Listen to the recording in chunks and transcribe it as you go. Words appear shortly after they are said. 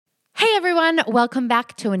Hey everyone, welcome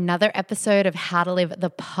back to another episode of How to Live the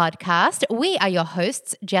podcast. We are your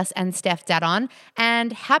hosts, Jess and Steph Dadon,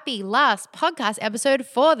 and happy last podcast episode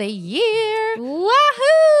for the year. Wahoo!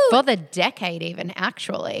 For the decade even,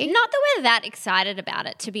 actually. Not that we're that excited about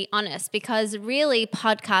it, to be honest, because really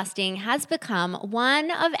podcasting has become one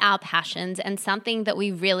of our passions and something that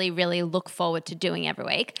we really, really look forward to doing every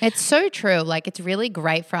week. It's so true. Like, it's really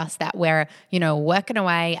great for us that we're, working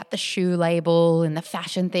away at the shoe label and the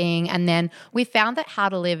fashion thing. And then we found that How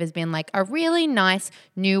to Live has been like a really nice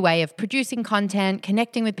new way of producing content,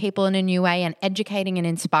 connecting with people in a new way and educating and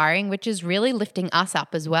inspiring, which is really lifting us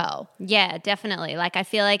up as well. Yeah, definitely. Like, I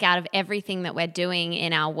feel like out of everything that we're doing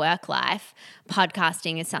in our work life,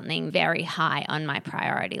 podcasting is something very high on my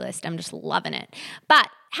priority list. I'm just loving it. But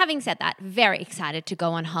having said that, very excited to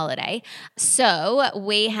go on holiday. So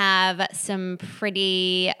we have some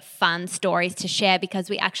pretty fun stories to share because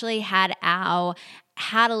we actually had our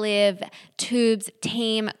How to Live Tubes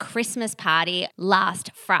team Christmas party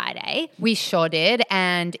last Friday. We sure did,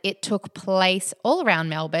 and it took place all around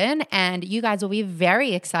Melbourne, and you guys will be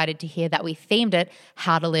very excited to hear that we themed it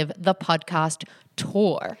How to Live the Podcast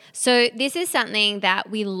Tour. So this is something that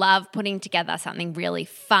we love putting together, something really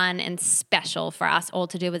fun and special for us all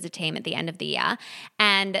to do as a team at the end of the year.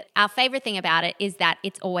 And our favorite thing about it is that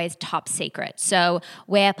it's always top secret. So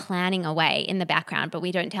we're planning away in the background, but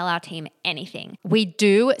we don't tell our team anything. We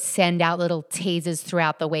do send out little teasers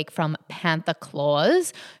throughout the week from Panther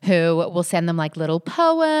Claus, who will send them like little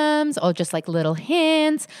poems or just like little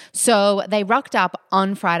hints. So they rocked up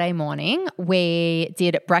on Friday morning. We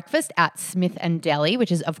did breakfast at Smith and Deli,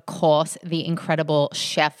 which is, of course, the incredible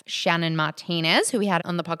chef Shannon Martinez, who we had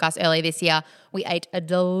on the podcast earlier this year. We ate a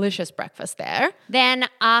delicious breakfast there. Then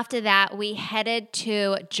after that, we headed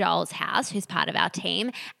to Joel's house, who's part of our team,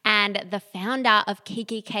 and the founder of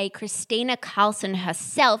Kiki K, Christina Carlson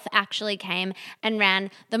herself, actually came and ran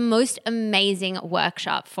the most amazing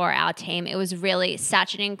workshop for our team. It was really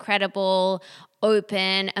such an incredible,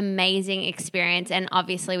 open, amazing experience. And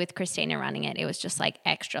obviously with Christina running it, it was just like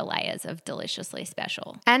extra layers of deliciously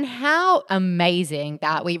special. And how amazing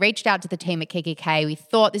that we reached out to the team at Kiki K. We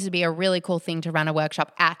thought this would be a really cool thing to run a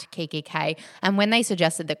workshop at Kiki K. And when they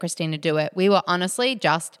suggested that Christina do it, we were honestly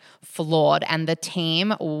just floored. And the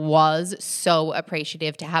team was so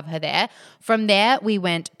appreciative to have her there. From there, we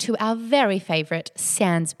went to our very favorite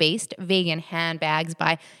Sans Beast vegan handbags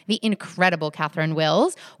by the incredible Catherine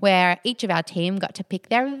Wills, where each of our team got to pick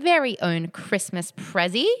their very own Christmas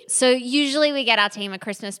prezzy. So usually we get our team a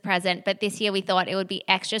Christmas present, but this year we thought it would be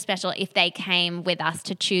extra special if they came with us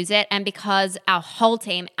to choose it. And because our whole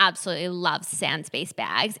team absolutely loves Sans Beast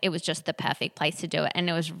bags, it was just the perfect place to do it. And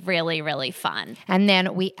it was really, really fun. And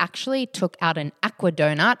then we actually took out an aqua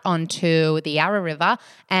donut onto the Yarra River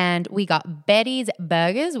and we got Betty's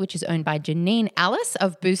Burgers, which is owned by Janine Alice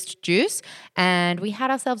of Boost Juice. And we had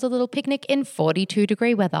ourselves a little picnic in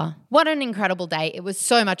 42-degree weather. What an incredible day. It was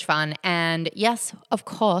so much fun. And yes, of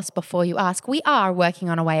course, before you ask, we are working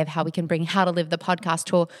on a way of how we can bring How to Live the podcast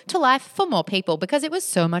tour to life for more people because it was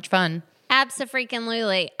so much fun.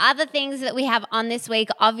 Abso-freaking-lutely. Other things that we have on this week,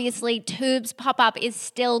 obviously Tubes Pop-Up is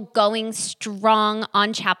still going strong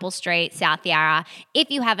on Chapel Street, South Yarra. If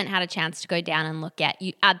you haven't had a chance to go down and look yet,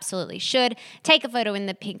 you absolutely should. Take a photo in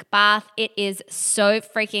the pink bath. It is so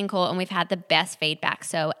freaking cool and we've had the best feedback,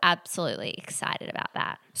 so absolutely excited about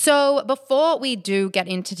that. So before we do get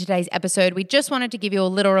into today's episode, we just wanted to give you a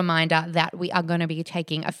little reminder that we are going to be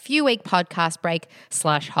taking a few-week podcast break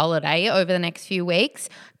 / holiday over the next few weeks.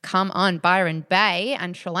 Come on, Byron Bay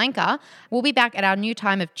and Sri Lanka. We'll be back at our new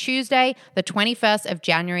time of Tuesday, the 21st of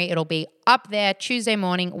January. It'll be up there Tuesday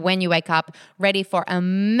morning when you wake up, ready for a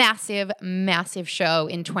massive, massive show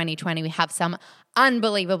in 2020. We have some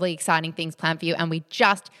unbelievably exciting things planned for you, and we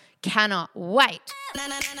just cannot wait.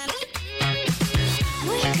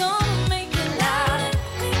 We're gonna make it louder.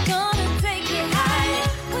 We're gonna take it higher.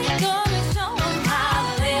 We're gonna show 'em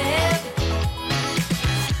how to live.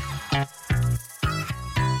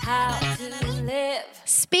 How to live.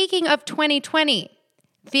 Speaking of 2020,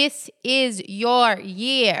 this is your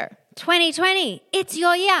year. 2020, it's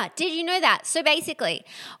your year. Did you know that? So basically,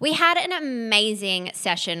 we had an amazing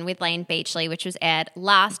session with Lane Beachley, which was aired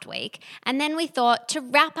last week. And then we thought to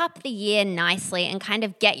wrap up the year nicely and kind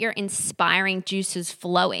of get your inspiring juices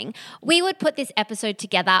flowing, we would put this episode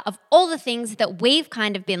together of all the things that we've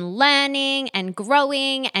kind of been learning and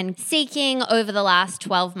growing and seeking over the last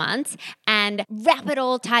 12 months and wrap it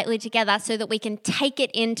all tightly together so that we can take it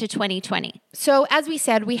into 2020. So as we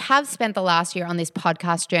said, we have spent the last year on this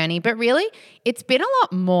podcast journey, but really it's been a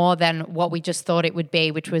lot more than what we just thought it would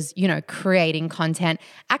be, which was, creating content.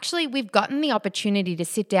 Actually, we've gotten the opportunity to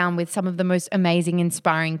sit down with some of the most amazing,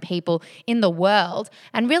 inspiring people in the world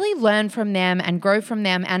and really learn from them and grow from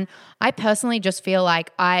them. And I personally just feel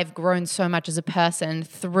like I've grown so much as a person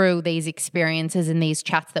through these experiences and these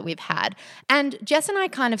chats that we've had. And Jess and I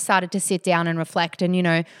kind of started to sit down and reflect, and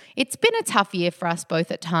it's been a tough year for us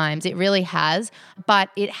both at times. It really has, but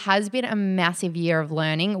it has been a massive year of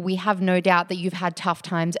learning. We have no doubt that you've had tough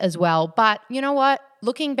times as well, but you know what?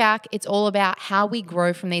 Looking back, it's all about how we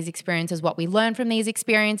grow from these experiences, what we learn from these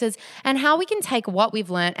experiences, and how we can take what we've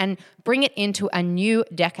learned and bring it into a new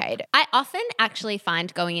decade. I often actually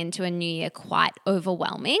find going into a new year quite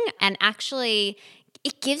overwhelming, and actually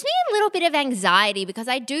it gives me a little bit of anxiety because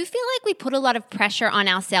I do feel like we put a lot of pressure on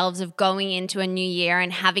ourselves of going into a new year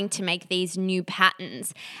and having to make these new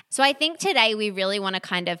patterns. So I think today we really want to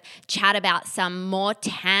kind of chat about some more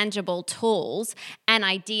tangible tools and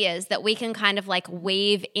ideas that we can kind of like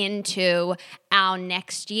weave into our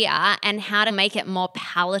next year and how to make it more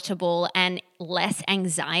palatable and less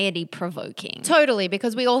anxiety provoking. Totally,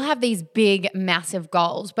 because we all have these big, massive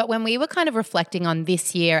goals. But when we were kind of reflecting on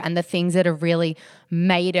this year and the things that have really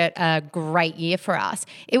made it a great year for us,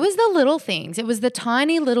 it was the little things. It was the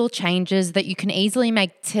tiny little changes that you can easily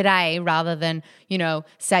make today rather than,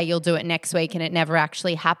 say you'll do it next week and it never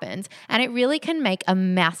actually happens. And it really can make a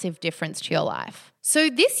massive difference to your life.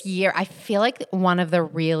 So this year, I feel like one of the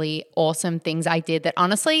really awesome things I did that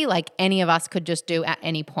honestly, like any of us could just do at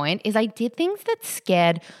any point, is I did things that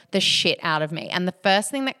scared the shit out of me. And the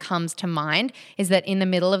first thing that comes to mind is that in the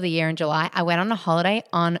middle of the year in July, I went on a holiday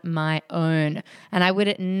on my own. And I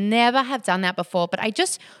would never have done that before, but I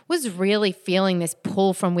just was really feeling this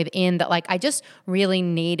pull from within that like I just really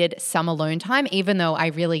needed some alone time, even though I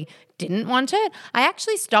really didn't want it. I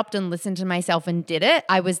actually stopped and listened to myself and did it.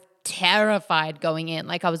 I was terrified going in,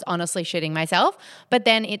 like I was honestly shitting myself, but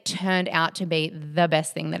then it turned out to be the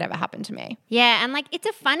best thing that ever happened to me. Yeah, and like it's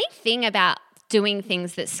a funny thing about doing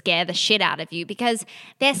things that scare the shit out of you because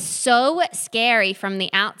they're so scary from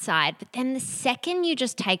the outside, but then the second you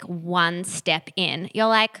just take one step in, you're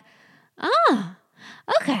like, oh,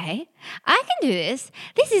 okay, I can do this.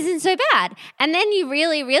 This isn't so bad. And then you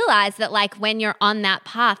really realize that like when you're on that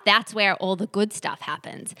path, that's where all the good stuff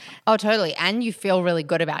happens. Oh, totally. And you feel really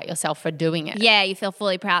good about yourself for doing it. Yeah, you feel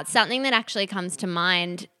fully proud. Something that actually comes to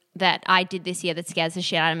mind that I did this year that scares the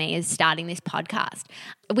shit out of me is starting this podcast.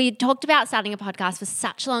 We talked about starting a podcast for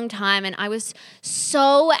such a long time and I was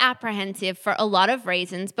so apprehensive for a lot of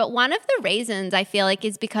reasons. But one of the reasons I feel like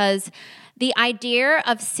is because the idea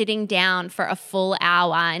of sitting down for a full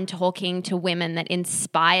hour and talking to women that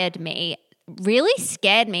inspired me really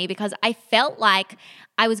scared me because I felt like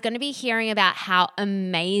I was going to be hearing about how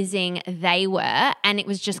amazing they were and it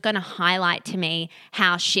was just going to highlight to me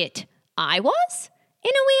how shit I was in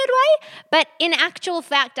a weird way. But in actual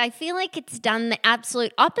fact, I feel like it's done the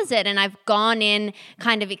absolute opposite and I've gone in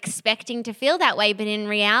kind of expecting to feel that way. But in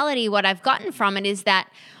reality, what I've gotten from it is that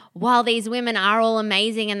while these women are all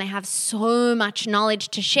amazing and they have so much knowledge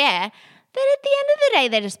to share, that at the end of the day,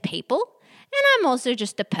 they're just people. And I'm also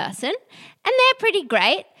just a person. And they're pretty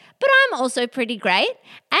great, but I'm also pretty great.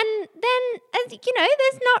 And then,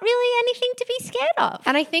 there's not really anything to be scared of.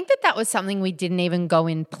 And I think that was something we didn't even go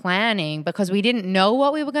in planning because we didn't know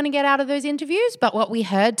what we were going to get out of those interviews. But what we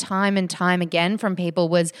heard time and time again from people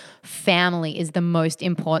was family is the most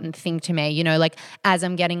important thing to me. Like as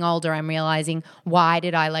I'm getting older, I'm realizing why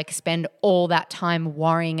did I like spend all that time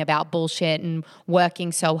worrying about bullshit and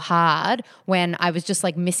working so hard when I was just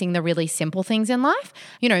like missing the really simple things in life?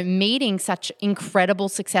 Meeting such incredible,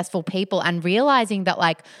 successful people and realizing that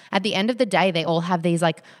like at the end of the day, they all have these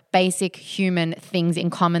like basic human things in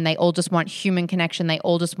common. They all just want human connection. They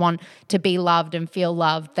all just want to be loved and feel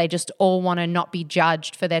loved. They just all want to not be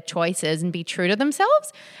judged for their choices and be true to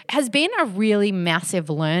themselves. It has been a really massive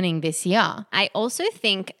learning this year. I also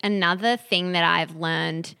think another thing that I've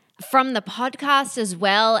learned from the podcast as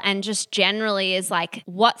well and just generally is like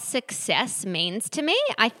what success means to me.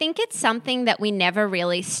 I think it's something that we never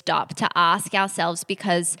really stop to ask ourselves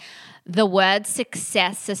because the word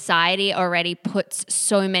success society already puts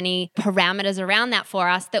so many parameters around that for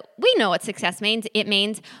us that we know what success means. It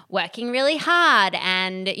means working really hard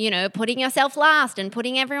and, putting yourself last and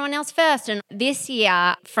putting everyone else first. And this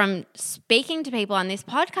year, from speaking to people on this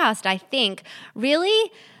podcast, I think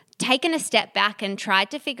really taken a step back and tried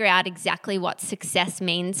to figure out exactly what success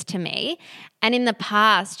means to me. And in the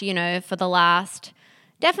past, for the last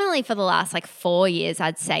like 4 years,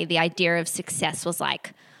 I'd say the idea of success was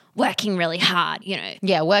like, working really hard,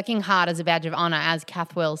 Yeah, working hard is a badge of honor, as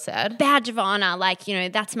Kath Will said. badge of honor. Like,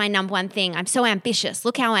 that's my number one thing. I'm so ambitious.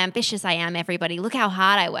 Look how ambitious I am, everybody. Look how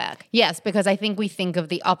hard I work. Yes, because I think we think of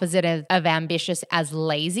the opposite of ambitious as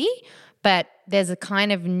lazy, but there's a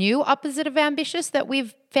kind of new opposite of ambitious that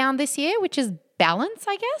we've found this year, which is balance,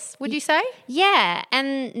 I guess, would you say? Yeah.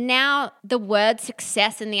 And now the word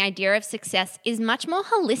success and the idea of success is much more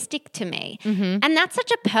holistic to me. And that's such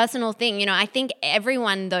a personal thing. I think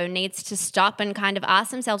everyone, though, needs to stop and kind of ask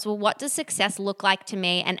themselves, well, what does success look like to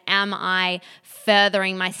me? And am I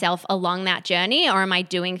furthering myself along that journey, or am I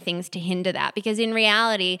doing things to hinder that? Because in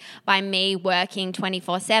reality, by me working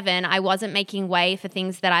 24/7, I wasn't making way for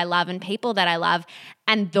things that I love and people that I love.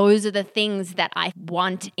 And those are the things that I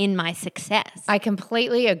want in my success. I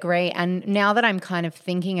completely agree. And now that I'm kind of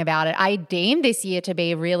thinking about it, I deem this year to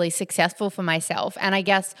be really successful for myself. And I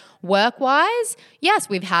guess work-wise, yes,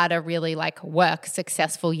 we've had a really work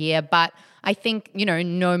successful year, but I think,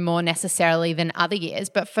 no more necessarily than other years.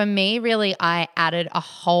 But for me, really, I added a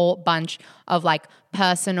whole bunch of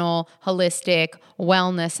personal, holistic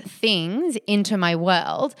wellness things into my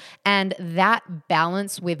world. And that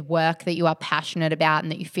balance with work that you are passionate about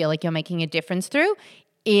and that you feel like you're making a difference through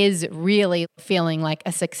is really feeling like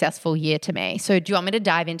a successful year to me. So do you want me to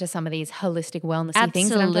dive into some of these holistic wellnessy things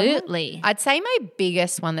that I'm talking about? Absolutely. I'd say my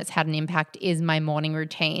biggest one that's had an impact is my morning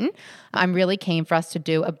routine. I'm really keen for us to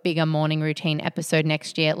do a bigger morning routine episode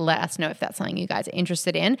next year. Let us know if that's something you guys are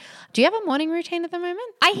interested in. Do you have a morning routine at the moment?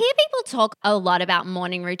 I hear people talk a lot about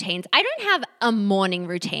morning routines. I don't have a morning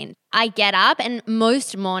routine. I get up and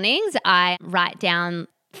most mornings I write down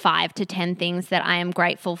 5 to 10 things that I am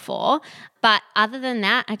grateful for. But other than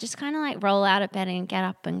that, I just kind of roll out of bed and get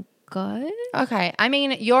up and go. Okay. I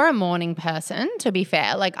mean, you're a morning person, to be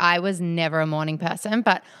fair. I was never a morning person,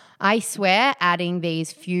 but I swear adding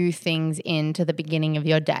these few things into the beginning of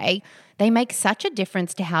your day, they make such a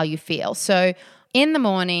difference to how you feel. So in the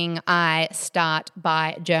morning, I start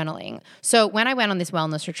by journaling. So when I went on this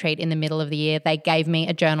wellness retreat in the middle of the year, they gave me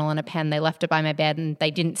a journal and a pen. They left it by my bed and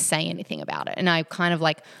they didn't say anything about it. And I kind of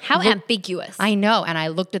How ambiguous. I know. And I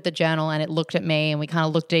looked at the journal and it looked at me and we kind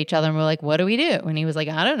of looked at each other and we're like, what do we do? And he was like,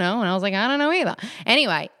 I don't know. And I was like, I don't know either.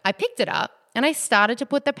 Anyway, I picked it up. And I started to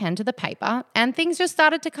put the pen to the paper and things just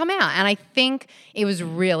started to come out. And I think it was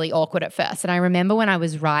really awkward at first. And I remember when I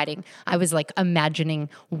was writing, I was imagining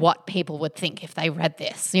what people would think if they read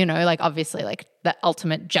this, obviously the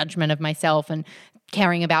ultimate judgment of myself and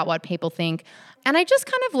caring about what people think. And I just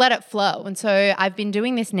kind of let it flow. And so I've been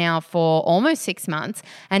doing this now for almost 6 months.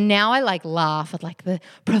 And now I laugh at the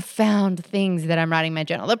profound things that I'm writing in my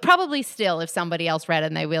journal. They're probably still, if somebody else read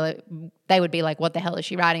it and they would be like, what the hell is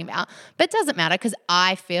she writing about? But it doesn't matter because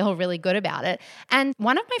I feel really good about it. And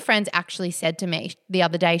one of my friends actually said to me the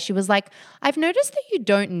other day, she was like, I've noticed that you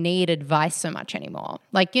don't need advice so much anymore.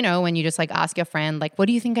 When you just ask your friend, what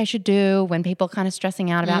do you think I should do when people are kind of stressing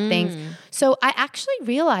out about things? So I actually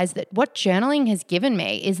realized that what journaling has given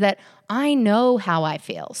me is that I know how I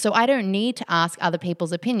feel. So I don't need to ask other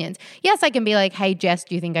people's opinions. Yes, I can be like, hey, Jess,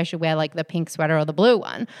 do you think I should wear the pink sweater or the blue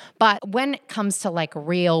one? But when it comes to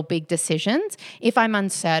real big decisions, if I'm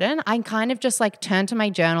uncertain, I kind of just turn to my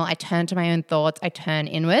journal, I turn to my own thoughts, I turn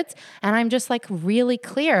inwards, and I'm just really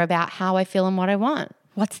clear about how I feel and what I want.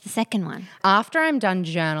 What's the second one? After I'm done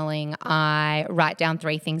journaling, I write down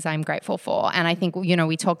 3 things I'm grateful for. And I think,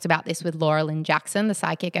 we talked about this with Laura Lynn Jackson, the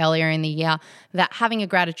psychic, earlier in the year, that having a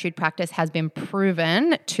gratitude practice has been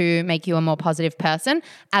proven to make you a more positive person.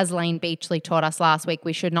 As Lane Beachley taught us last week,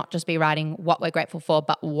 we should not just be writing what we're grateful for,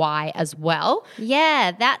 but why as well.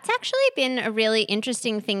 Yeah, that's actually been a really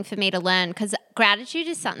interesting thing for me to learn because gratitude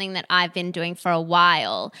is something that I've been doing for a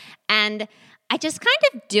while. And I just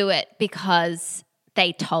kind of do it because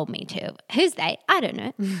they told me to. Who's they? I don't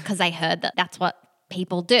know, because I heard that that's what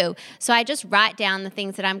people do. So I just write down the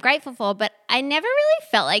things that I'm grateful for, but I never really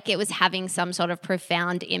felt like it was having some sort of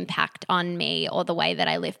profound impact on me or the way that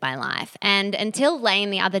I live my life. And until Lane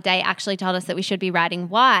the other day actually told us that we should be writing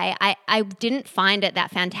why, I didn't find it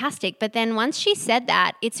that fantastic. But then once she said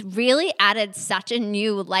that, it's really added such a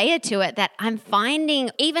new layer to it that I'm finding,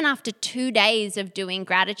 even after 2 days of doing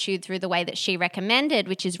gratitude through the way that she recommended,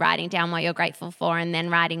 which is writing down what you're grateful for and then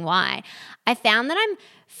writing why, I found that I'm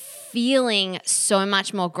feeling so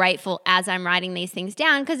much more grateful as I'm writing these things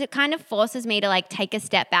down because it kind of forces me to take a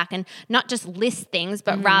step back and not just list things,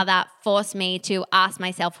 but rather force me to ask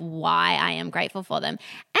myself why I am grateful for them.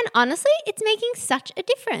 And honestly, it's making such a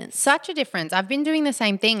difference. Such a difference. I've been doing the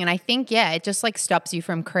same thing. And I think, it just stops you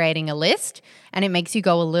from creating a list and it makes you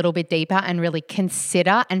go a little bit deeper and really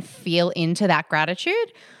consider and feel into that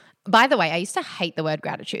gratitude. By the way, I used to hate the word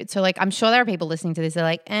gratitude. So like, I'm sure there are people listening to this that are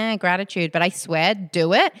like, gratitude. But I swear,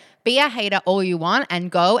 do it. Be a hater all you want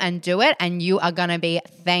and go and do it. And you are going to be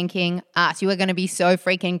thanking us. You are going to be so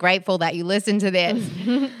freaking grateful that you listened to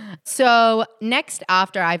this. So next,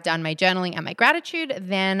 after I've done my journaling and my gratitude,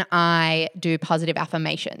 then I do positive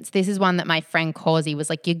affirmations. This is one that my friend Causey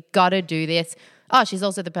was like, you got to do this. Oh, she's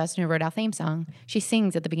also the person who wrote our theme song. She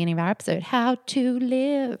sings at the beginning of our episode, How to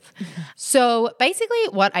Live. So basically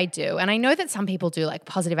what I do, and I know that some people do like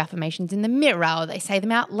positive affirmations in the mirror or they say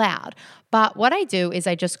them out loud, but what I do is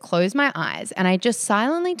I just close my eyes and I just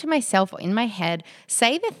silently to myself or in my head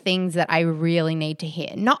say the things that I really need to hear.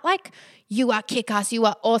 Not like, you are kick-ass, you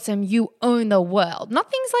are awesome, you own the world.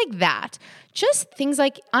 Not things like that. Just things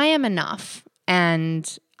like, I am enough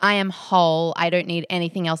and I am whole. I don't need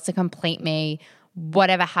anything else to complete me.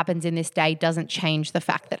 Whatever happens in this day doesn't change the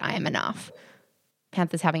fact that I am enough.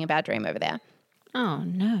 Panther's having a bad dream over there. Oh,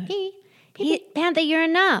 no. Panther, you're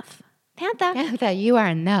enough. Panther, you are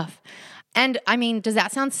enough. And I mean, does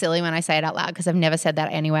that sound silly when I say it out loud? Because I've never said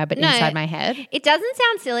that anywhere but inside my head. It doesn't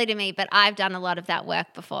sound silly to me, but I've done a lot of that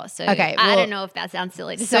work before. So okay, I don't know if that sounds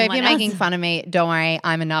silly to so someone if you're else. making fun of me, don't worry.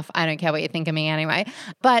 I'm enough. I don't care what you think of me anyway.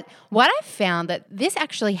 But what I've found that this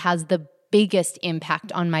actually has the biggest impact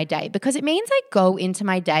on my day because it means I go into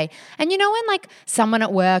my day and you know when like someone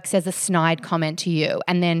at work says a snide comment to you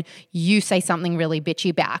and then you say something really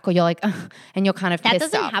bitchy back or you're like ugh, and you're kind of That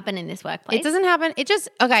pissed doesn't off. happen in this workplace. It doesn't happen. It just,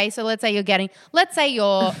 okay, so let's say you're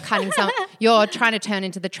cutting you're trying to turn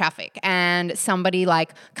into the traffic and somebody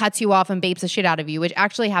like cuts you off and beeps the shit out of you, which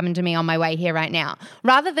actually happened to me on my way here right now.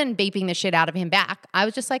 Rather than beeping the shit out of him back, I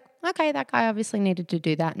was just like, okay, that guy obviously needed to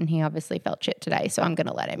do that and he obviously felt shit today, so I'm going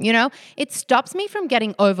to let him, you know? It stops me from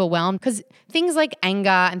getting overwhelmed because things like anger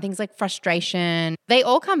and things like frustration, they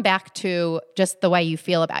all come back to just the way you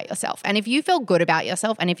feel about yourself. And if you feel good about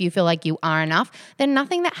yourself and if you feel like you are enough, then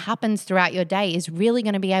nothing that happens throughout your day is really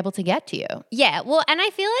going to be able to get to you. Yeah, well, and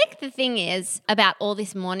I feel like the thing is about all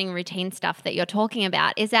this morning routine stuff that you're talking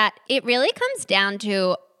about is that it really comes down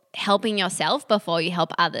to helping yourself before you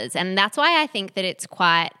help others. And that's why I think that it's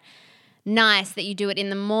quite nice that you do it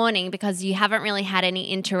in the morning because you haven't really had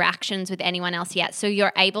any interactions with anyone else yet. So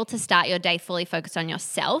you're able to start your day fully focused on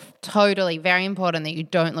yourself. Totally. Very important that you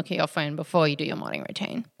don't look at your phone before you do your morning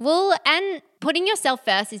routine. Well, and putting yourself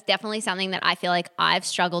first is definitely something that I feel like I've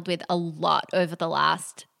struggled with a lot over the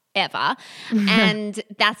last ever. And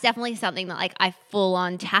that's definitely something that like I full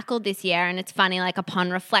on tackled this year. And it's funny, like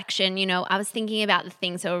upon reflection, you know, I was thinking about the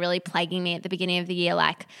things that were really plaguing me at the beginning of the year,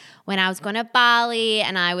 like when I was going to Bali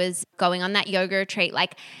and I was going on that yoga retreat,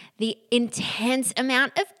 like the intense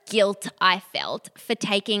amount of guilt I felt for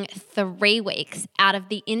taking 3 weeks out of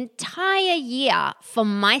the entire year for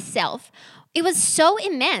myself. It was so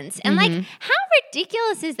immense. And like, how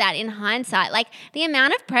ridiculous is that in hindsight? Like the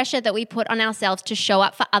amount of pressure that we put on ourselves to show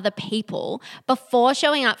up for other people before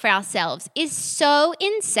showing up for ourselves is so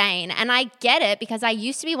insane. And I get it because I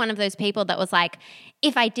used to be one of those people that was like,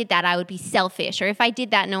 if I did that, I would be selfish, or if I did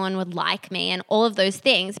that, no one would like me, and all of those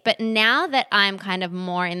things. But now that I'm kind of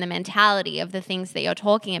more in the mentality of the things that you're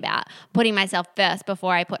talking about, putting myself first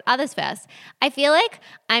before I put others first, I feel like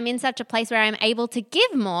I'm in such a place where I'm able to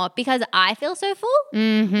give more because I feel so full.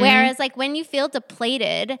 Whereas like when you feel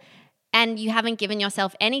depleted and you haven't given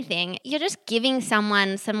yourself anything, you're just giving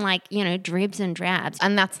someone some like, you know, dribs and drabs.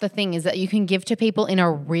 And that's the thing is that you can give to people in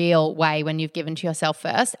a real way when you've given to yourself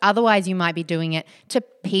first. Otherwise, you might be doing it to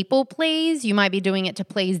people please. You might be doing it to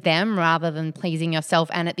please them rather than pleasing yourself.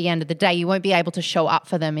 And at the end of the day, you won't be able to show up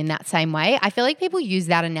for them in that same way. I feel like people use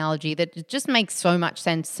that analogy that it just makes so much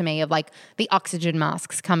sense to me of like the oxygen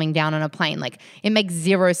masks coming down on a plane. Like it makes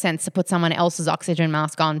zero sense to put someone else's oxygen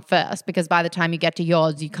mask on first because by the time you get to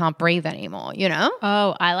yours, you can't breathe anymore, you know?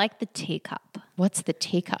 Oh, I like the teacup. What's the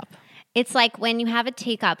teacup? It's like when you have a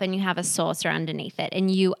teacup and you have a saucer underneath it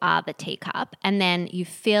and you are the teacup and then you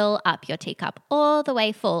fill up your teacup all the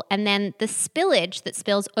way full and then the spillage that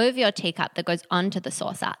spills over your teacup that goes onto the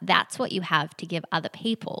saucer, that's what you have to give other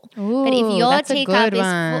people. Ooh, but if your that's a teacup good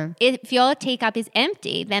one. if your teacup is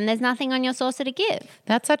empty, then there's nothing on your saucer to give.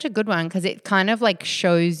 That's such a good one because it kind of like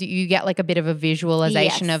shows you get like a bit of a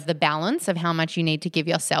visualization Yes. of the balance of how much you need to give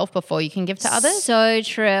yourself before you can give to others. So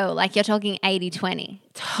true. Like you're talking 80-20.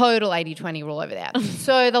 Total 80-20 rule over there.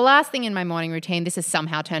 So the last thing in my morning routine, this has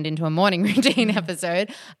somehow turned into a morning routine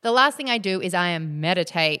episode. The last thing I do is I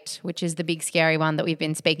meditate, which is the big scary one that we've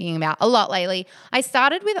been speaking about a lot lately. I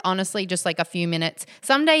started with honestly just like a few minutes.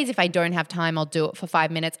 Some days if I don't have time, I'll do it for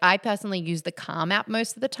 5 minutes. I personally use the Calm app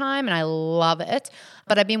most of the time and I love it.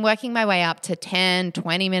 But I've been working my way up to 10,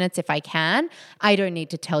 20 minutes if I can. I don't need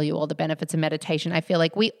to tell you all the benefits of meditation. I feel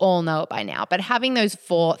like we all know it by now. But having those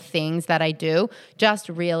 4 things that I do just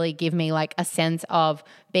really give me like a sense of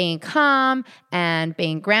being calm and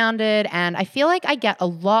being grounded. And I feel like I get a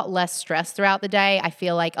lot less stress throughout the day. I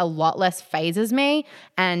feel like a lot less phases me.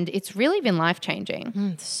 And it's really been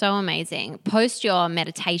life-changing. So amazing. Post your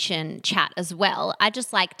meditation chat as well. I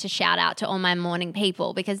just like to shout out to all my morning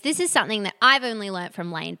people because this is something that I've only learnt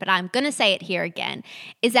from Lane, but I'm going to say it here again,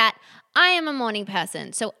 is that I am a morning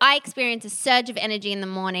person. So I experience a surge of energy in the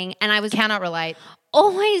morning and I was Cannot relate.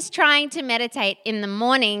 always trying to meditate in the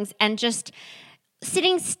mornings and just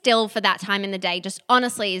sitting still for that time in the day just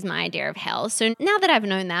honestly is my idea of hell. So now that I've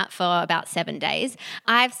known that for about 7 days,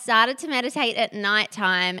 I've started to meditate at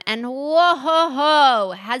nighttime and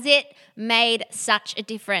whoa, has it made such a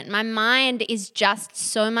difference. My mind is just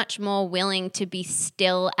so much more willing to be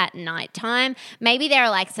still at nighttime. Maybe there are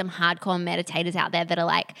like some hardcore meditators out there that are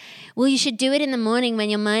like, well, you should do it in the morning when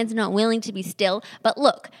your mind's not willing to be still. But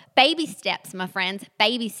look, baby steps, my friends,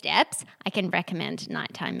 baby steps. I can recommend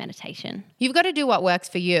nighttime meditation. You've got to do what works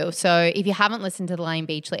for you. So if you haven't listened to the Lane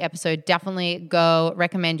Beachley episode, definitely go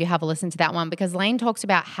recommend you have a listen to that one because Lane talks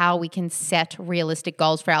about how we can set realistic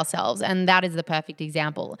goals for ourselves. And that is the perfect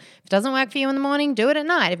example. If it doesn't work for you in the morning, do it at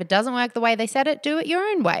night. If it doesn't work the way they said it, do it your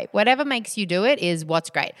own way. Whatever makes you do it is what's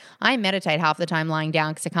great. I meditate half the time lying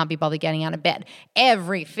down because I can't be bothered getting out of bed.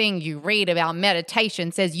 Everything you read about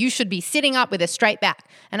meditation says you should be sitting up with a straight back.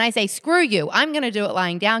 And I say, screw you. I'm going to do it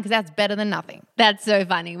lying down because that's better than nothing. That's so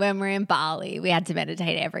funny. When we're in Bali, we had to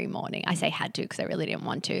meditate every morning. I say had to because I really didn't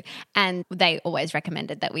want to. And they always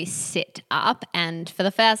recommended that we sit up. And for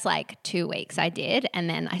the first like 2 weeks I did. And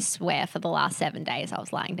then I swear for the last 7 days I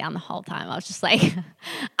was lying down the whole time. I was just like,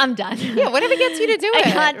 I'm done. Yeah, whatever gets you to do it.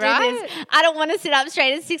 I can't do right? this. I don't want to sit up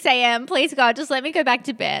straight at 6 a.m. Please God, just let me go back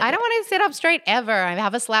to bed. I don't want to sit up straight ever. I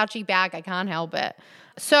have a slouchy back. I can't help it.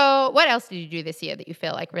 So what else did you do this year that you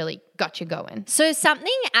feel like really got you going? So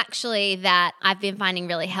something actually that I've been finding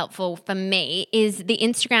really helpful for me is the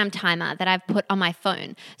Instagram timer that I've put on my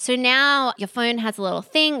phone. So now your phone has a little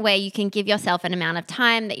thing where you can give yourself an amount of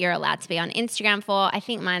time that you're allowed to be on Instagram for. I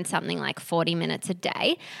think mine's something like 40 minutes a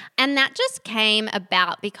day. And that just came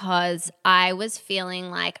about because I was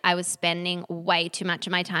feeling like I was spending way too much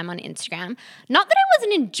of my time on Instagram. Not that I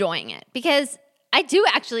wasn't enjoying it, because I do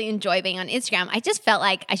actually enjoy being on Instagram. I just felt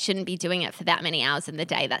like I shouldn't be doing it for that many hours in the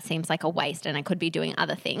day. That seems like a waste and I could be doing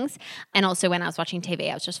other things. And also when I was watching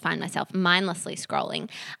TV, I was just finding myself mindlessly scrolling.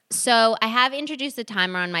 So I have introduced a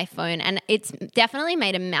timer on my phone and it's definitely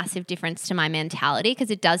made a massive difference to my mentality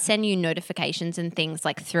because it does send you notifications and things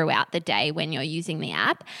like throughout the day when you're using the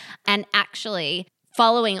app. And actually,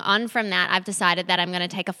 following on from that, I've decided that I'm going to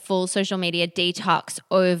take a full social media detox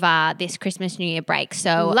over this Christmas New Year break.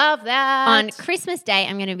 So Love that. on Christmas Day,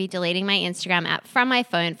 I'm going to be deleting my Instagram app from my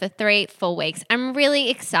phone for 3 full weeks. I'm really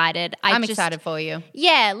excited. I'm excited for you.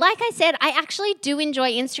 Yeah, like I said, I actually do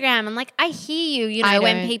enjoy Instagram. And like, I hear you, I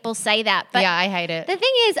when don't. people say that. But Yeah, I hate it. the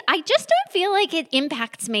thing is, I just don't feel like it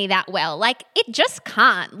impacts me that well. Like, it just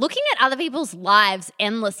can't. Looking at other people's lives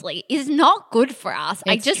endlessly is not good for us.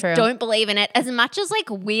 I It's just true. don't believe in it. As much as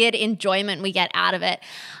like weird enjoyment we get out of it,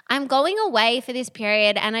 I'm going away for this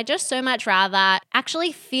period and I just so much rather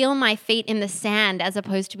actually feel my feet in the sand as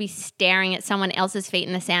opposed to be staring at someone else's feet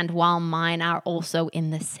in the sand while mine are also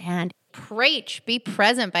in the sand. Preach. Be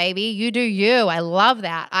present, baby. You do you. I love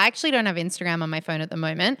that. I actually don't have Instagram on my phone at the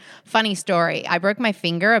moment. Funny story. I broke my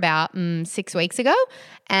finger about 6 weeks ago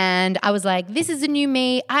and I was like, this is a new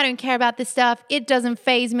me. I don't care about this stuff. It doesn't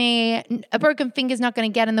faze me. A broken finger's not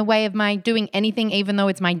going to get in the way of my doing anything, even though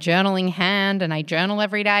it's my journaling hand and I journal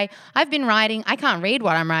every day. I've been writing. I can't read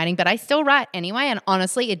what I'm writing, but I still write anyway. And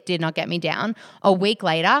honestly, it did not get me down. A week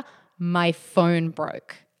later, my phone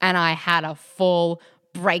broke and I had a full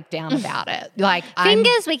breakdown about it. Like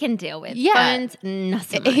Fingers we can deal with. Yeah. Phones, not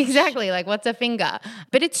so much. Exactly. Like, what's a finger?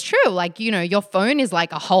 But it's true. Like, you know, your phone is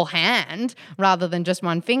like a whole hand rather than just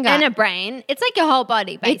one finger. And a brain. It's like your whole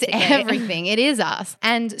body, basically. It's everything. It is us.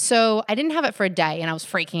 And so I didn't have it for a day and I was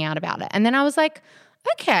freaking out about it. And then I was like,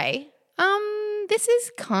 okay, this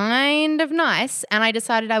is kind of nice. And I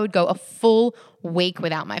decided I would go a full week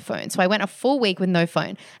without my phone. So I went a full week with no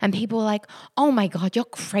phone, and people were like, oh my God, you're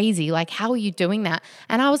crazy. Like, how are you doing that?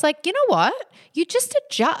 And I was like, you know what? You just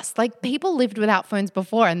adjust. Like, people lived without phones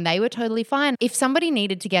before and they were totally fine. If somebody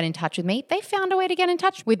needed to get in touch with me, they found a way to get in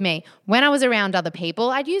touch with me. When I was around other people,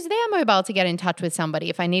 I'd use their mobile to get in touch with somebody.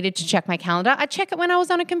 If I needed to check my calendar, I'd check it when I was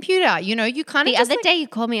on a computer. You know, you kind of The other day you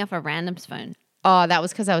called me off a random's phone. Oh, that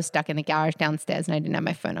was because I was stuck in the garage downstairs and I didn't have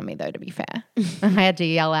my phone on me, though, to be fair. I had to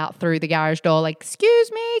yell out through the garage door like,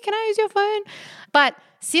 excuse me, can I use your phone? But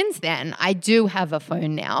since then, I do have a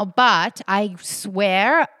phone now, but I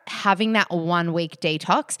swear having that 1 week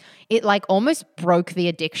detox, it like almost broke the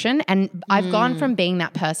addiction. And I've gone from being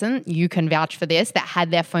that person, you can vouch for this, that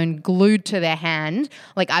had their phone glued to their hand,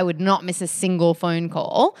 like I would not miss a single phone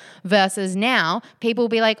call, versus now people will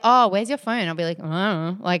be like, oh, where's your phone? I'll be like,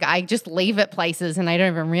 oh, like I just leave it places and I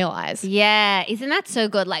don't even realize. Yeah, isn't that so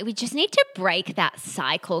good? Like, we just need to break that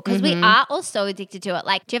cycle because we are all so addicted to it.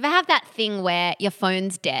 Like, do you ever have that thing where your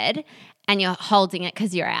phone's dead and you're holding it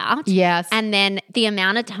because you're out? Yes. And then the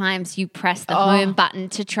amount of times you press the home button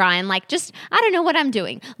to try and like just, I don't know what I'm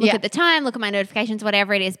doing. Look at the time, look at my notifications,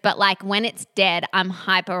 whatever it is. But like when it's dead, I'm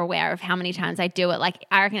hyper aware of how many times I do it. Like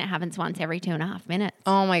I reckon it happens once every 2.5 minutes.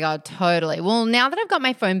 Oh my God, totally. Well, now that I've got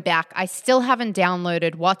my phone back, I still haven't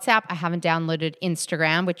downloaded WhatsApp. I haven't downloaded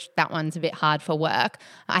Instagram, which that one's a bit hard for work.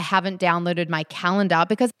 I haven't downloaded my calendar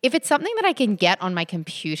because if it's something that I can get on my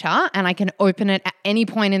computer and I can open it at any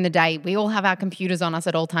point in the day, we all have our computers on us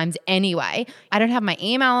at all times anyway. I don't have my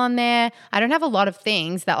email on there. I don't have a lot of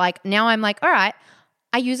things that like now I'm like, all right,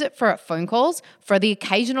 I use it for phone calls, for the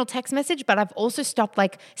occasional text message, but I've also stopped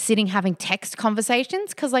like sitting having text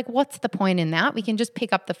conversations because like what's the point in that? We can just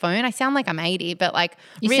pick up the phone. I sound like I'm 80, but like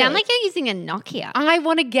You really, sound like you're using a Nokia. I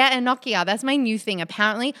want to get a Nokia. That's my new thing.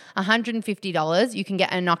 Apparently $150 you can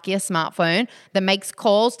get a Nokia smartphone that makes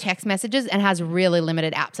calls, text messages, and has really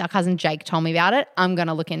limited apps. Our cousin Jake told me about it. I'm going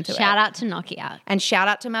to look into it. Shout out to Nokia. And shout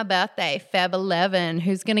out to my birthday, Feb 11.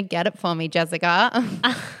 Who's going to get it for me, Jessica?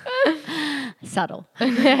 Subtle.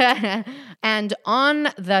 And on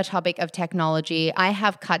the topic of technology, I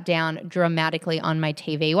have cut down dramatically on my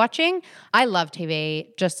TV watching. I love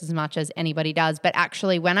TV just as much as anybody does, but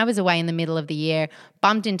actually when I was away in the middle of the year,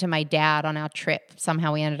 bumped into my dad on our trip.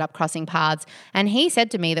 Somehow we ended up crossing paths. And he said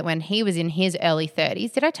to me that when he was in his early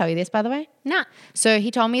 30s, did I tell you this, by the way? No. So he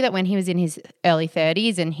told me that when he was in his early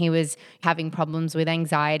 30s and he was having problems with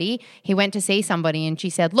anxiety, he went to see somebody and she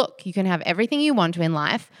said, look, you can have everything you want to in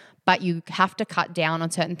life, but you have to cut down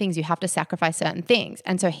on certain things. You have to sacrifice certain things.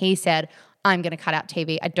 And so he said, I'm going to cut out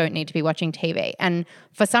TV. I don't need to be watching TV. And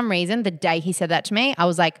for some reason, the day he said that to me, I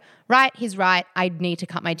was like, right, he's right. I need to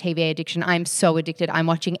cut my TV addiction. I'm so addicted. I'm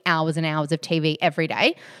watching hours and hours of TV every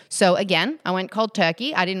day. So again, I went cold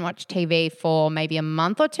turkey. I didn't watch TV for maybe a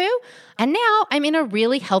month or two. And now I'm in a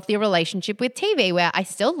really healthy relationship with TV where I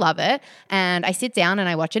still love it. And I sit down and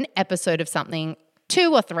I watch an episode of something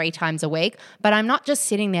 2 or 3 times a week, but I'm not just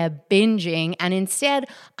sitting there binging, and instead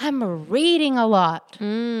I'm reading a lot.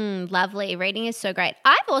 Lovely. Reading is so great.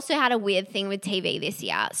 I've also had a weird thing with TV this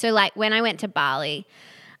year. So like when I went to Bali,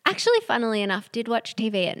 actually, funnily enough, did watch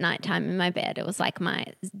TV at nighttime in my bed. It was like my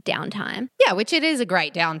downtime. Yeah, which it is a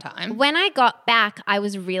great downtime. When I got back, I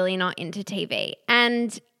was really not into TV.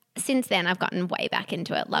 And since then, I've gotten way back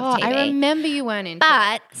into it. Love TV. I remember you weren't into it.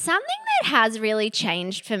 But something that has really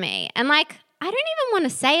changed for me, and like, I don't even want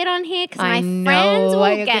to say it on here because my friends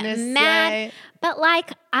will get mad. But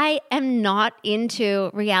like, I am not into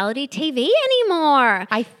reality TV anymore.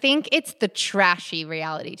 I think it's the trashy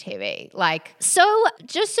reality TV. Like, So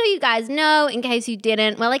just so you guys know, in case you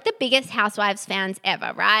didn't, we're like the biggest Housewives fans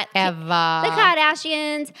ever, right? ever. The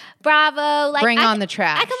Kardashians, Bravo. Like Bring on the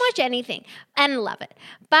trash. I can watch anything and love it.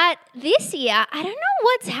 But this year, I don't know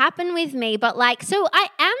what's happened with me, but like, so I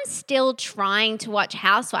am still trying to watch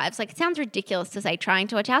Housewives. Like, it sounds ridiculous to say trying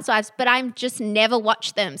to watch Housewives, but I'm just never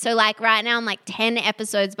watched them. So like right now, I'm like 10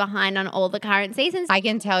 episodes behind on all the current seasons. I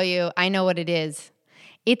can tell you, I know what it is.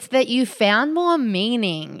 It's that you found more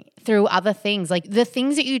meaning through other things, like the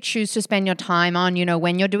things that you choose to spend your time on, you know,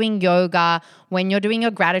 when you're doing yoga, when you're doing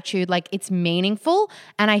your gratitude, like it's meaningful.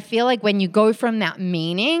 And I feel like when you go from that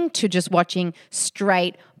meaning to just watching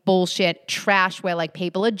straight bullshit trash where like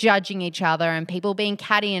people are judging each other and people being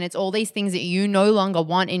catty and it's all these things that you no longer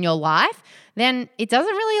want in your life, then it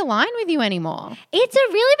doesn't really align with you anymore. It's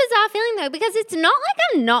a really bizarre feeling though, because it's not like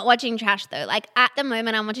am not watching trash though. Like at the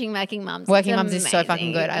moment, I'm watching Working Mums. Working It's Mums is so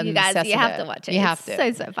fucking good. amazing. I'm you guys, obsessed you with have it. to watch it. You have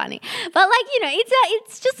It's to. so funny. But like,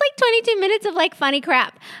 it's just like 22 minutes of like funny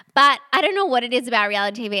crap. But I don't know what it is about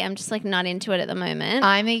reality TV. I'm just like not into it at the moment.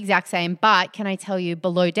 I'm the exact same, but can I tell you,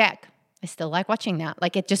 Below Deck, I still like watching that.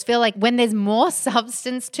 Like it just feel like when there's more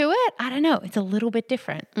substance to it, I don't know, it's a little bit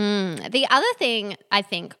different. The other thing I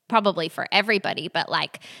think probably for everybody, but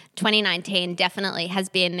like 2019 definitely has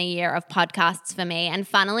been the year of podcasts for me. And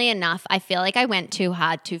funnily enough, I feel like I went too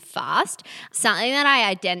hard too fast. Something that I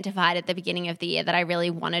identified at the beginning of the year that I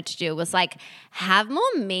really wanted to do was like have more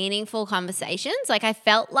meaningful conversations. Like I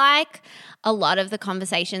felt like a lot of the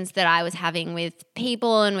conversations that I was having with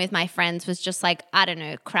people and with my friends was just like, I don't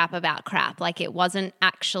know, crap about crap. Like it wasn't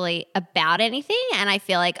actually about anything. And I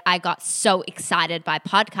feel like I got so excited by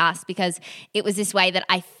podcasts because it was this way that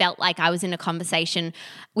I felt like I was in a conversation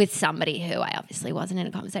with somebody who I obviously wasn't in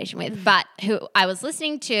a conversation with, but who I was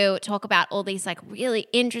listening to talk about all these like really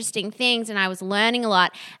interesting things, and I was learning a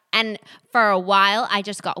lot. And for a while, I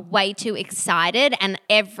just got way too excited. And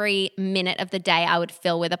every minute of the day, I would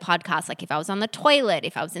fill with a podcast. Like if I was on the toilet,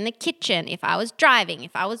 if I was in the kitchen, if I was driving,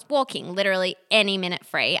 if I was walking, literally any minute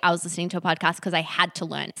free, I was listening to a podcast because I had to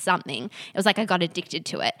learn something. It was like I got addicted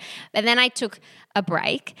to it. But then I took a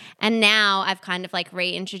break, and now I've kind of like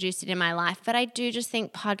reintroduced it in my life. But I do just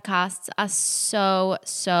think podcasts are so,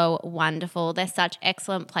 so wonderful. They're such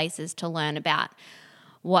excellent places to learn about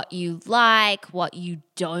what you like, what you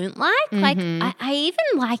don't like. Like I even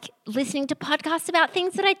like listening to podcasts about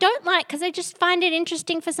things that I don't like because I just find it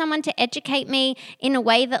interesting for someone to educate me in a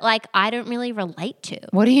way that like I don't really relate to.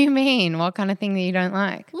 What do you mean? What kind of thing that you don't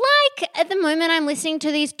like? Like at the moment I'm listening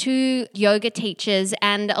to these two yoga teachers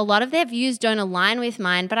and a lot of their views don't align with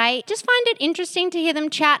mine, but I just find it interesting to hear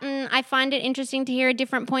them chat, and I find it interesting to hear a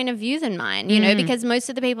different point of view than mine, you know, because most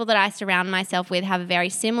of the people that I surround myself with have a very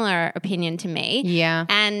similar opinion to me. Yeah.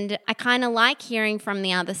 And I kind of like hearing from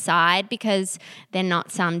the other side because they're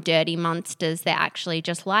not some dirty monsters. They're actually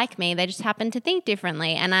just like me. They just happen to think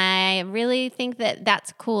differently. And I really think that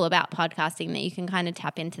that's cool about podcasting, that you can kind of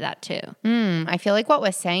tap into that too. I feel like what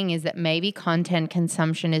we're saying is that maybe content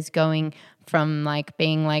consumption is going from like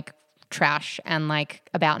being like trash and like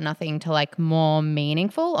about nothing to like more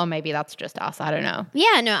meaningful, or maybe that's just us. I don't know.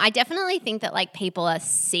 Yeah, no, I definitely think that like people are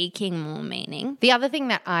seeking more meaning. The other thing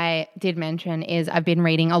that I did mention is I've been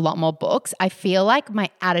reading a lot more books. I feel like my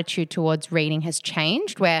attitude towards reading has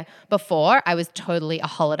changed, where before I was totally a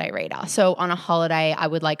holiday reader. So on a holiday, I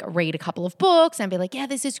would like read a couple of books and be like, yeah,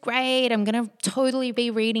 this is great. I'm going to totally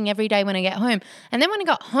be reading every day when I get home. And then when I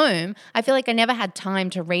got home, I feel like I never had time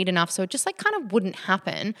to read enough. So it just like kind of wouldn't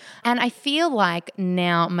happen. And I feel like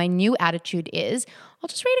now my new attitude is I'll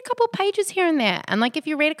just read a couple pages here and there. And like if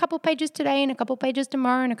you read a couple pages today and a couple pages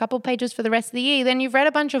tomorrow and a couple pages for the rest of the year, then you've read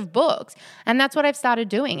a bunch of books. And that's what I've started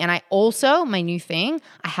doing. And I also, my new thing,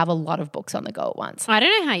 I have a lot of books on the go at once. I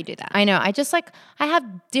don't know how you do that. I know. I just like, I have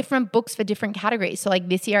different books for different categories. So like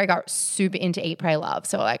this year I got super into Eat, Pray, Love.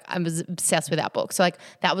 So like I was obsessed with that book. So like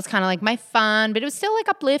that was kind of like my fun, but it was still like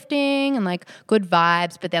uplifting and like good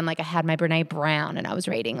vibes. But then like I had my Brene Brown and I was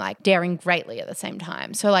reading like Daring Greatly at the same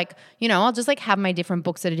time. So like, you know, I'll just like have my different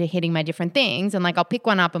books that are hitting my different things, and like I'll pick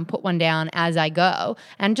one up and put one down as I go.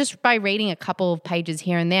 And just by reading a couple of pages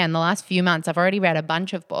here and there in the last few months, I've already read a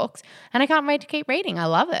bunch of books and I can't wait to keep reading. I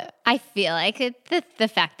love it. I feel like the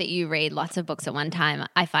fact that you read lots of books at one time,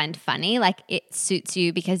 I find funny. Like it suits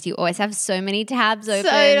you because you always have so many tabs open.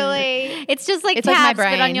 Totally. It's just like It's like my tabs, but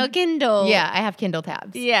on brain. your Kindle. Yeah, I have Kindle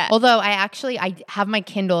tabs. Yeah. Although I have my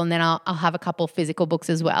Kindle and then I'll have a couple physical books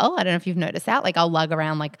as well. I don't know if you've noticed that. Like I'll lug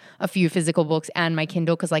around like a few physical books and my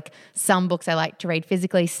Kindle, because like some books I like to read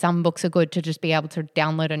physically, some books are good to just be able to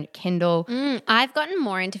download on your Kindle. I've gotten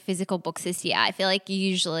more into physical books this year. I feel like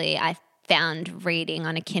usually I found reading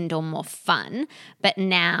on a Kindle more fun, but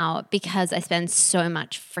now because I spend so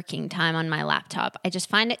much freaking time on my laptop, I just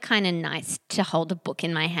find it kind of nice to hold a book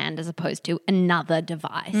in my hand as opposed to another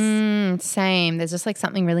device. Same. There's just like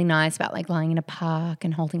something really nice about like lying in a park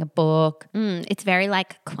and holding a book. It's very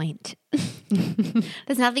like quaint.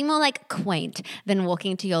 There's nothing more like quaint than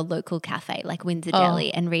walking to your local cafe like Windsor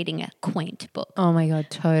Deli and reading a quaint book. Oh my God,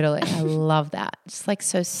 totally. I love that. Just like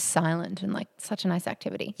so silent and like such a nice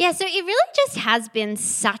activity. Yeah, so it really just has been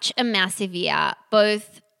such a massive year,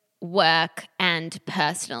 both work and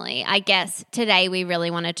personally. I guess today we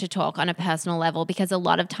really wanted to talk on a personal level because a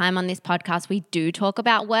lot of time on this podcast we do talk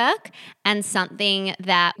about work, and something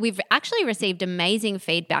that we've actually received amazing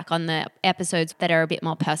feedback on the episodes that are a bit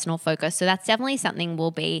more personal focused. So that's definitely something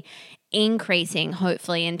we'll be increasing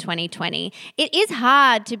hopefully in 2020. It is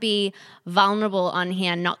hard to be vulnerable on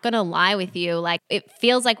here, not going to lie with you. Like, it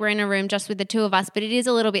feels like we're in a room just with the two of us, but it is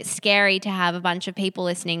a little bit scary to have a bunch of people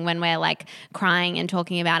listening when we're like crying and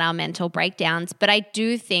talking about our mental breakdowns. But I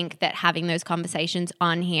do think that having those conversations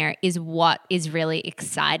on here is what is really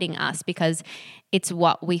exciting us, because it's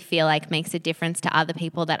what we feel like makes a difference to other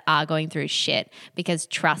people that are going through shit, because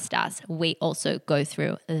trust us, we also go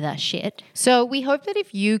through the shit. So we hope that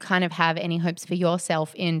if you kind of have any hopes for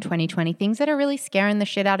yourself in 2020, things that are really scaring the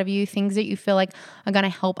shit out of you, things that you feel like are going to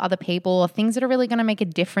help other people, or things that are really going to make a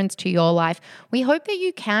difference to your life, we hope that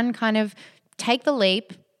you can kind of take the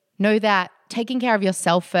leap, know that taking care of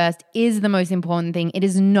yourself first is the most important thing. It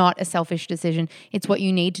is not a selfish decision. It's what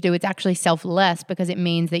you need to do. It's actually selfless, because it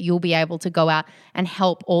means that you'll be able to go out and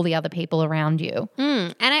help all the other people around you.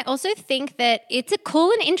 And I also think that it's a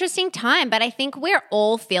cool and interesting time, but I think we're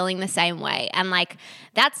all feeling the same way. And like,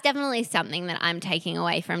 that's definitely something that I'm taking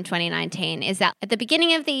away from 2019, is that at the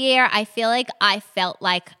beginning of the year, I feel like I felt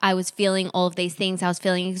like I was feeling all of these things. I was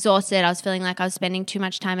feeling exhausted. I was feeling like I was spending too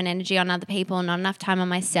much time and energy on other people, not enough time on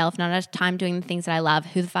myself, not enough time doing the things that I love.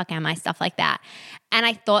 Who the fuck am I? Stuff like that. And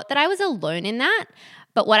I thought that I was alone in that.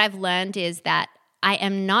 But what I've learned is that I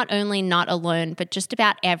am not only not alone, but just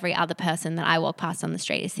about every other person that I walk past on the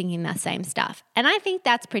street is thinking that same stuff. And I think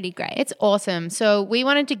that's pretty great. It's awesome. So we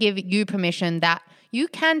wanted to give you permission that you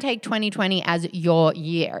can take 2020 as your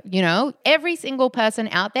year. You know, every single person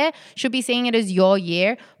out there should be seeing it as your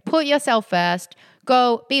year. Put yourself first.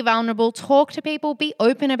 Go, be vulnerable, talk to people, be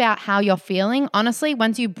open about how you're feeling. Honestly,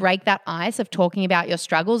 once you break that ice of talking about your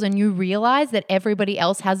struggles and you realize that everybody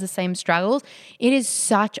else has the same struggles, it is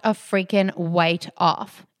such a freaking weight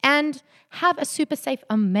off. And have a super safe,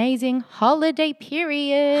 amazing holiday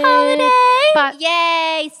period. But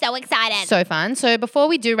Yay, so excited. so fun. So before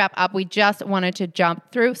we do wrap up, we just wanted to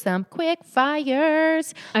jump through some quick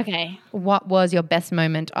fires. Okay. What was your best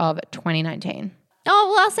moment of 2019?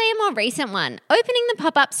 Oh, well, I'll say a more recent one. Opening the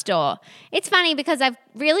pop-up store. It's funny because I've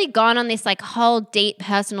really gone on this like whole deep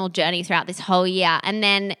personal journey throughout this whole year. And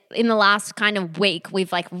then in the last kind of week,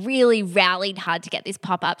 we've like really rallied hard to get this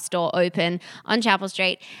pop-up store open on Chapel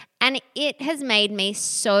Street. And it has made me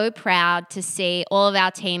so proud to see all of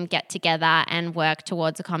our team get together and work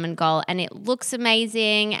towards a common goal. And it looks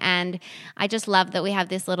amazing. And I just love that we have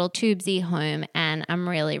this little tubesy home. And I'm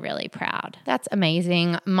really, really proud. That's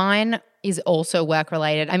amazing. Mine is also work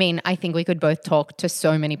related. I mean, I think we could both talk to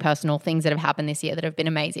so many personal things that have happened this year that have been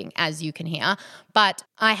amazing, as you can hear. But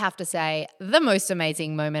I have to say, the most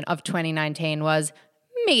amazing moment of 2019 was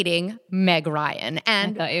meeting Meg Ryan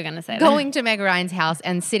and I thought you were going to say that. going to Meg Ryan's house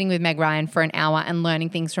and sitting with Meg Ryan for an hour and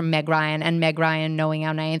learning things from Meg Ryan, and Meg Ryan knowing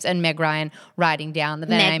our names, and Meg Ryan writing down the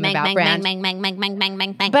name of our brand.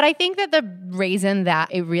 But I think that the reason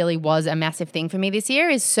that it really was a massive thing for me this year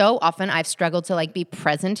is so often I've struggled to like be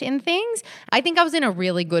present in things. I think I was in a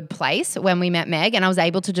really good place when we met Meg, and I was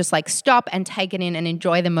able to just like stop and take it in and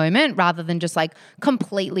enjoy the moment rather than just like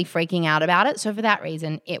completely freaking out about it. So for that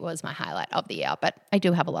reason, it was my highlight of the year. But I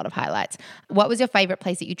do have a lot of highlights. What was your favorite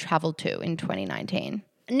place that you traveled to in 2019?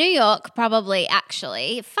 New York, probably,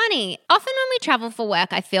 actually. Funny, often when we travel for work,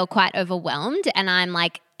 I feel quite overwhelmed and I'm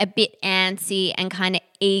like a bit antsy and kind of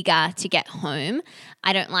eager to get home.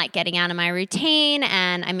 I don't like getting out of my routine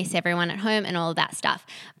and I miss everyone at home and all of that stuff.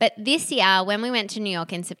 But this year, when we went to New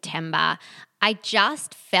York in September, I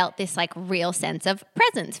just felt this like real sense of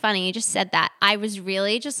presence. Funny, you just said that. I was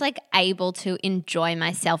really just like able to enjoy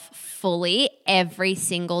myself fully every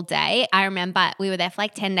single day. I remember we were there for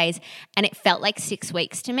like 10 days and it felt like 6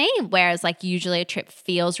 weeks to me, whereas like usually a trip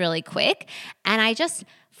feels really quick. And I just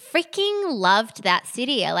freaking loved that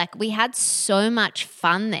city. Like we had so much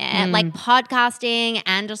fun there, like podcasting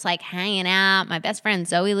and just like hanging out. My best friend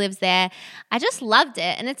Zoe lives there. I just loved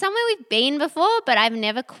it. And it's somewhere we've been before, but I've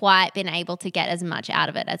never quite been able to get as much out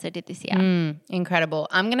of it as I did this year. Incredible.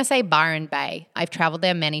 I'm going to say Byron Bay. I've traveled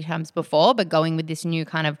there many times before, but going with this new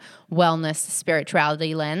kind of wellness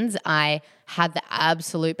spirituality lens, I had the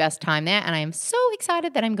absolute best time there. And I am so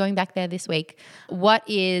excited that I'm going back there this week. What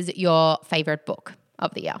is your favorite book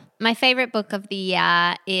of the year? My favorite book of the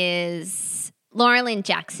year is Laura Lynn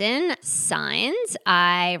Jackson, Signs.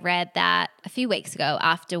 I read that a few weeks ago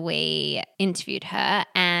after we interviewed her,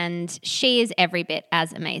 and she is every bit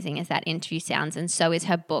as amazing as that interview sounds, and so is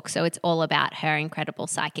her book. So it's all about her incredible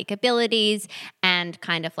psychic abilities and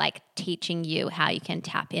kind of like teaching you how you can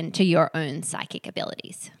tap into your own psychic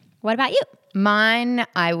abilities. What about you? Mine,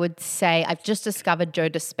 I would say I've just discovered Joe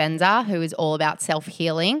Dispenza, who is all about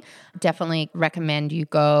self-healing. Definitely recommend you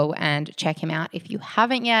go and check him out if you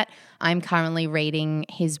haven't yet. I'm currently reading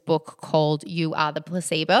his book called You Are the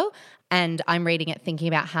Placebo. And I'm reading it thinking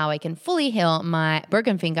about how I can fully heal my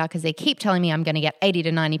broken finger because they keep telling me I'm going to get 80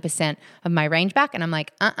 to 90% of my range back. And I'm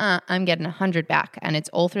like, I'm getting 100 back. And it's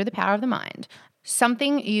all through the power of the mind.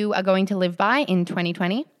 Something you are going to live by in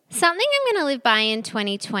 2020? Something I'm going to live by in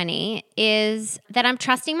 2020 is that I'm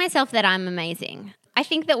trusting myself that I'm amazing. I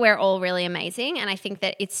think that we're all really amazing, and I think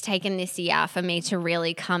that it's taken this year for me to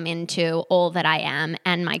really come into all that I am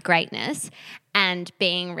and my greatness and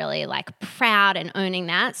being really like proud and owning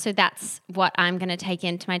that. So that's what I'm going to take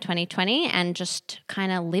into my 2020 and just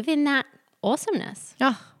kind of live in that awesomeness.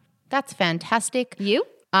 Oh, that's fantastic. You?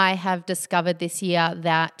 I have discovered this year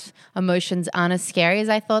that emotions aren't as scary as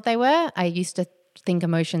I thought they were. I used to think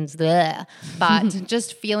emotions there, but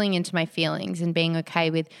just feeling into my feelings and being okay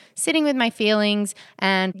with sitting with my feelings.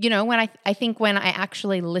 And, you know, when I think when I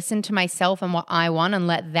actually listen to myself and what I want and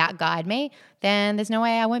let that guide me, then there's no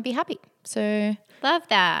way I won't be happy. So Love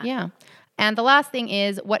that. yeah. And the last thing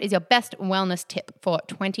is, what is your best wellness tip for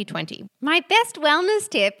 2020? My best wellness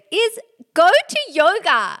tip is go to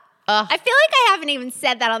yoga. Ugh. I feel like I haven't even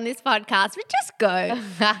said that on this podcast, but just go.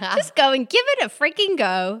 Just go and give it a freaking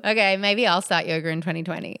go. Okay, maybe I'll start yoga in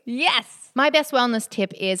 2020. Yes. My best wellness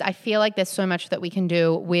tip is I feel like there's so much that we can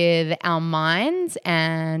do with our minds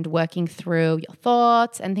and working through your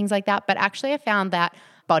thoughts and things like that. But actually I found that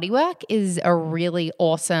bodywork is a really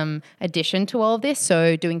awesome addition to all of this.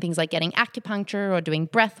 So doing things like getting acupuncture or doing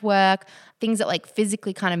breath work, things that like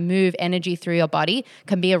physically kind of move energy through your body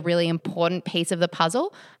can be a really important piece of the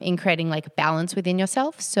puzzle in creating like balance within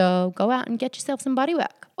yourself. So go out and get yourself some bodywork.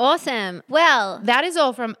 Awesome. Well, That is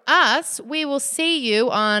all from us. We will see you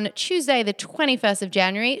on Tuesday, the 21st of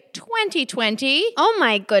January, 2020. oh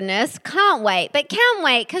my goodness, can't wait. But can't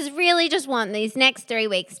wait because really just want these next 3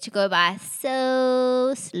 weeks to go by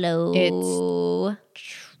so slow.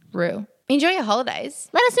 True. Enjoy your holidays.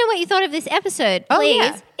 Let us know what you thought of this episode, Oh, please.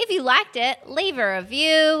 yeah. If you liked it, leave a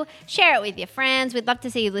review, share it with your friends. We'd love to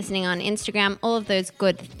see you listening on Instagram, all of those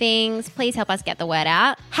good things. Please help us get the word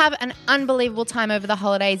out. Have an unbelievable time over the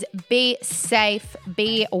holidays. Be safe,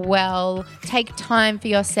 be well, take time for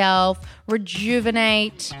yourself,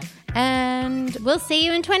 rejuvenate, and We'll see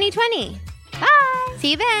you in 2020. Bye.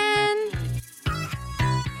 see you then.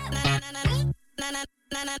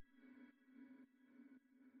 na na